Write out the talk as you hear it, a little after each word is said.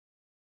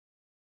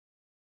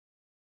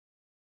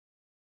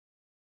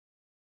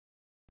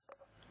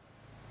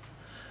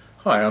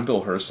Hi, I'm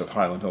Bill Hurst of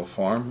Highland Hill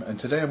Farm, and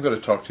today I'm going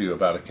to talk to you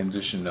about a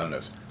condition known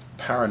as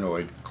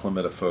paranoid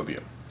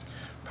chlamydophobia.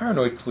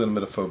 Paranoid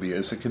chlamydophobia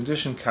is a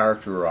condition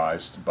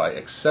characterized by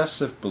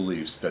excessive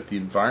beliefs that the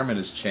environment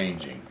is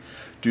changing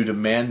due to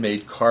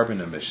man-made carbon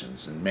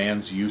emissions and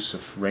man's use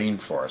of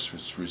rainforests,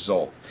 which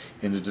result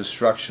in the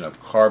destruction of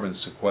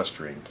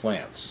carbon-sequestering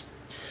plants.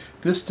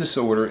 This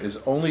disorder is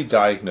only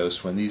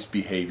diagnosed when these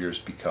behaviors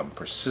become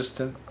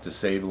persistent,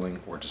 disabling,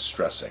 or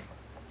distressing.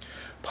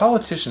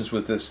 Politicians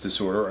with this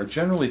disorder are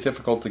generally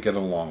difficult to get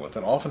along with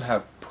and often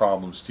have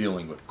problems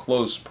dealing with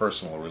close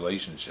personal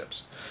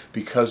relationships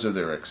because of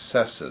their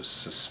excessive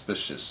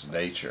suspicious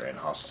nature and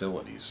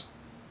hostilities.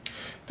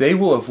 They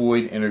will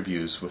avoid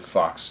interviews with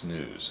Fox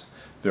News.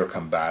 Their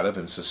combative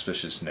and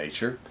suspicious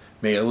nature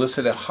may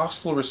elicit a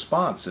hostile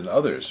response in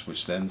others,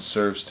 which then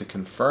serves to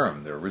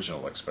confirm their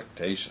original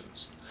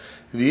expectations.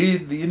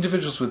 The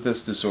individuals with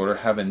this disorder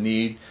have a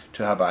need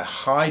to have a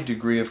high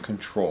degree of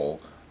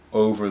control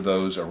over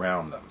those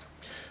around them.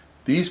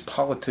 These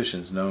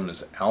politicians, known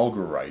as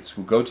algorites,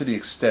 will go to the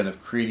extent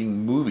of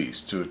creating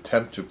movies to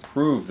attempt to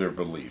prove their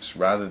beliefs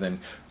rather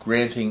than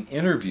granting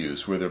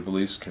interviews where their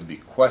beliefs can be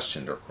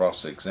questioned or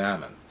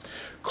cross-examined,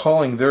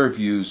 calling their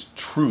views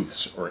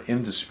truths or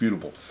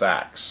indisputable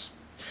facts.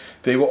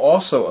 They will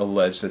also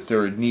allege that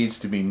there needs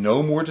to be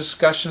no more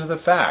discussion of the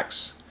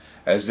facts,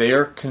 as they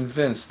are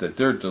convinced that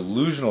their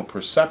delusional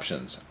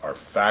perceptions are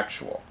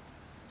factual.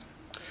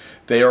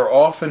 They are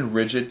often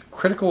rigid,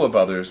 critical of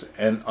others,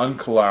 and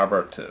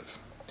uncollaborative.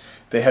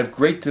 They have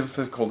great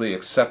difficulty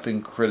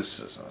accepting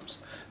criticisms.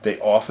 They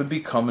often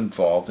become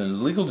involved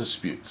in legal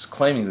disputes,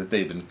 claiming that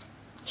they've been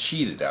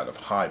cheated out of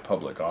high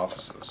public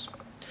offices.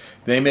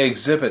 They may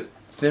exhibit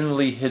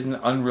thinly hidden,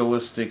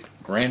 unrealistic,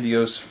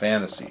 grandiose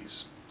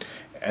fantasies,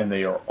 and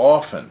they are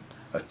often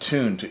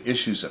attuned to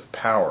issues of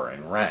power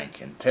and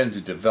rank and tend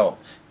to develop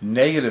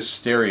negative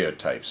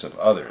stereotypes of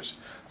others,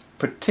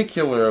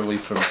 particularly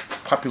from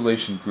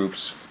population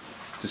groups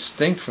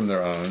distinct from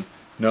their own,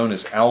 known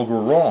as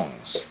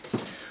algorongs.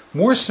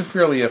 More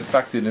severely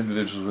affected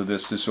individuals with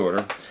this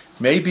disorder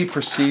may be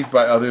perceived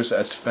by others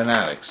as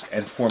fanatics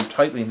and form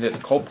tightly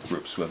knit cult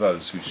groups with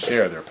others who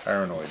share their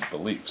paranoid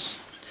beliefs.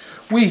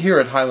 We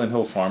here at Highland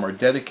Hill Farm are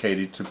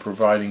dedicated to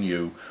providing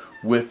you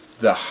with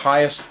the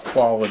highest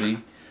quality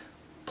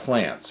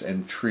plants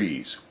and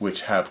trees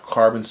which have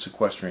carbon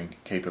sequestering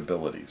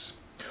capabilities.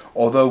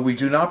 Although we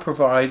do not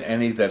provide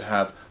any that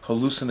have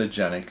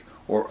hallucinogenic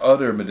or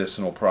other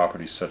medicinal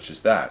properties such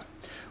as that,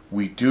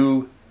 we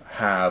do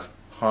have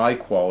high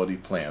quality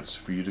plants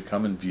for you to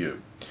come and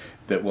view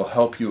that will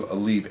help you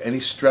alleviate any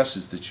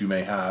stresses that you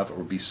may have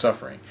or be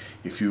suffering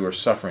if you are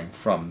suffering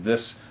from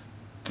this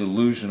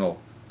delusional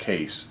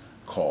case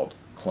called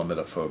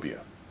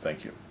chlamydophobia.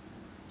 Thank you.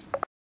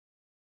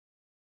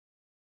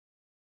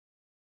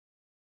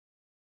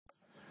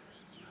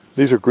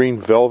 These are green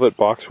velvet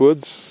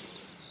boxwoods.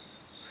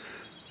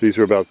 These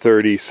are about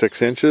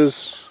 36 inches.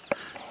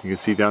 You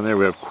can see down there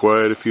we have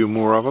quite a few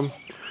more of them.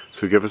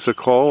 So give us a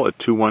call at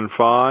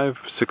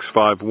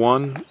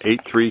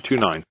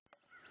 215-651-8329.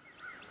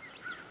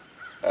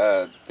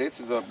 This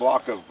is a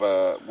block of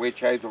witch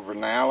hazel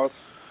vernalis.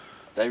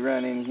 They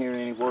run in here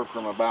anywhere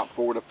from about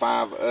 4 to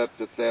 5 up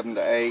to 7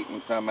 to 8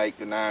 and some 8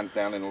 to 9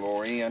 down in the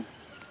lower end.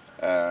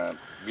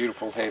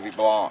 Beautiful heavy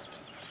block.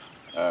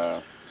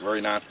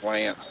 Very nice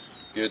plants.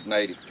 Good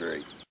native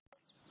tree.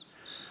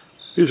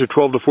 These are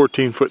 12 to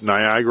 14 foot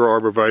Niagara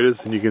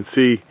arborvitaes, and you can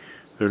see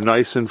they're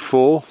nice and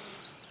full.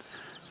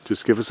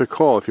 Just give us a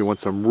call if you want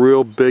some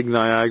real big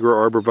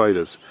Niagara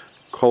arborvitaes.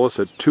 Call us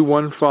at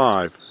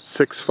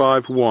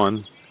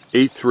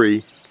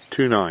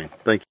 215-651-8329.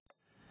 Thank you.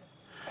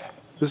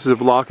 This is a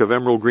block of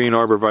emerald green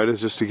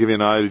arborvitaes, just to give you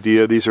an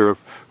idea. These are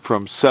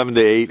from 7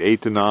 to 8,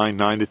 8 to 9,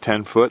 9 to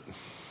 10 foot.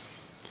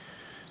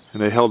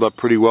 And they held up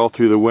pretty well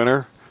through the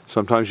winter.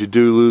 Sometimes you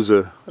do lose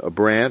a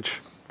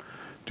branch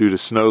due to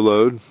snow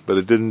load, but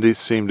it didn't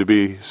seem to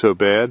be so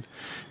bad.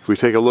 If we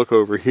take a look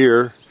over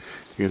here,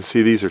 you can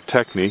see these are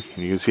technique,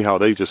 and you can see how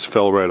they just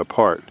fell right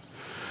apart.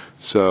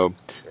 So,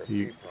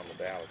 a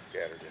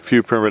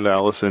few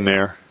primordialis in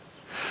there,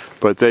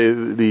 but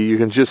you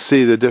can just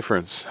see the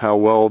difference, how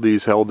well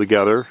these held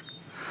together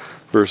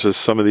versus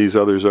some of these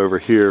others over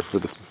here for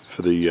the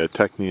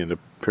technique and the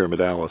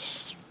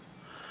pyramidalis.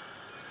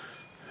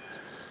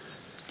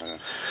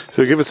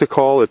 So give us a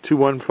call at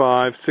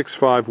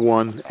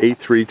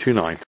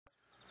 215-651-8329.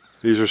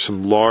 These are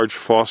some large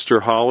Foster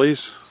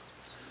hollies.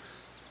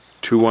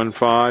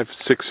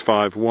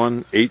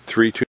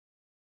 215-651-8329.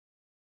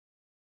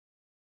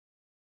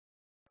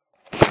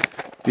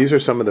 These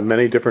are some of the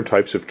many different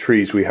types of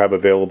trees we have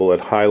available at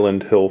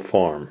Highland Hill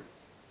Farm.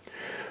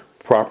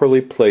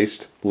 Properly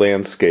placed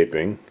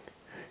landscaping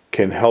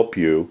can help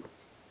you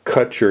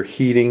cut your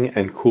heating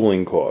and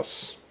cooling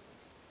costs.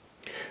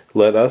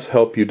 Let us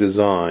help you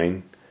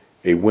design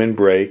a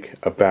windbreak,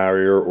 a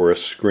barrier, or a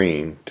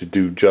screen to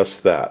do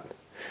just that.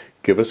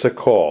 Give us a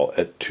call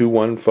at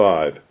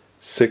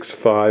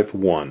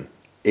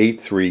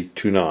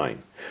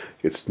 215-651-8329.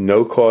 It's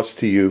no cost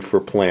to you for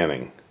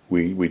planning.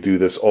 We do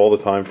this all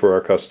the time for our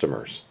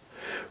customers.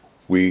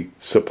 We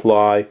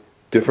supply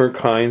different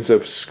kinds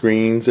of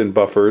screens and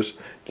buffers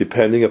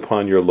depending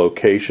upon your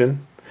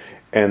location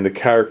and the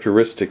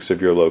characteristics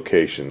of your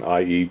location,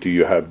 i.e., do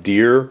you have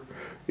deer?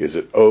 Is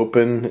it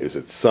open? Is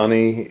it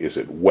sunny? Is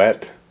it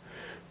wet?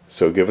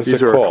 So give us a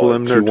call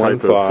at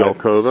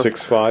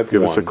 215-651-8329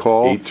 Give us a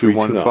call,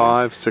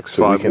 215-651-8329.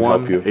 so we can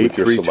help you with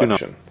your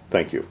selection.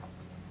 Thank you.